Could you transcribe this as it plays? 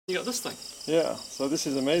You got this thing. Yeah, so this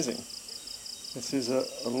is amazing. This is a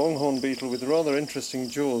longhorn beetle with rather interesting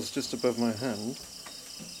jaws just above my hand.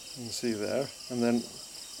 You can see there. And then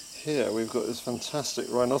here we've got this fantastic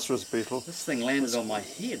rhinoceros beetle. This thing landed on my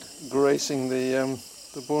head. Gracing the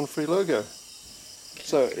Born Free logo.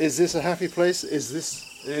 So, is this a happy place? Is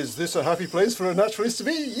this a happy place for a naturalist to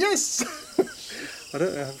be? Yes! I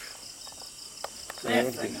don't know.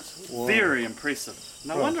 That thing is very impressive.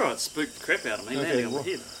 No wonder it spooked the crap out of me landing on my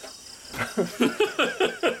head.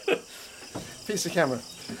 Piece of camera.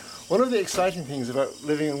 One of the exciting things about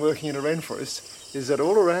living and working in a rainforest is that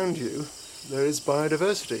all around you there is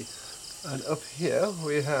biodiversity. And up here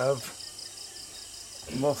we have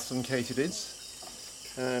moths and katydids.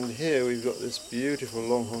 And here we've got this beautiful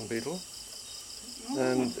longhorn beetle.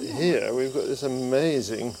 And here we've got this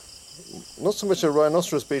amazing, not so much a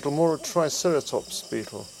rhinoceros beetle, more a triceratops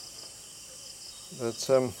beetle. But,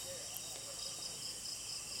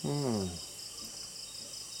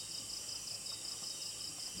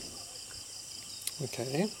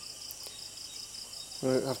 okay. We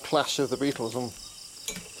have clash of the beetles on.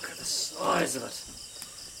 Look at the size of it.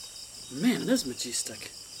 Man, it is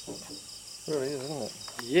majestic. Really is, isn't it?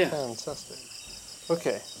 Yeah. Fantastic.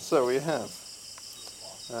 Okay, so we have.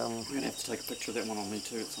 We're going to have to take a picture of that one on me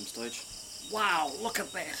too at some stage. Wow, look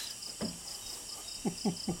at that.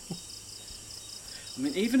 I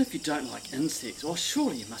mean, even if you don't like insects, well,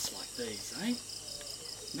 surely you must like these, eh?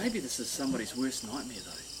 Maybe this is somebody's worst nightmare,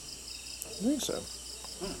 though. I think so.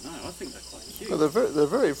 I don't know, I think they're quite cute. Well, they're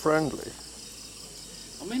very friendly.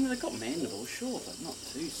 I mean, they've got mandibles, sure, but not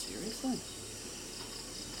too serious, eh?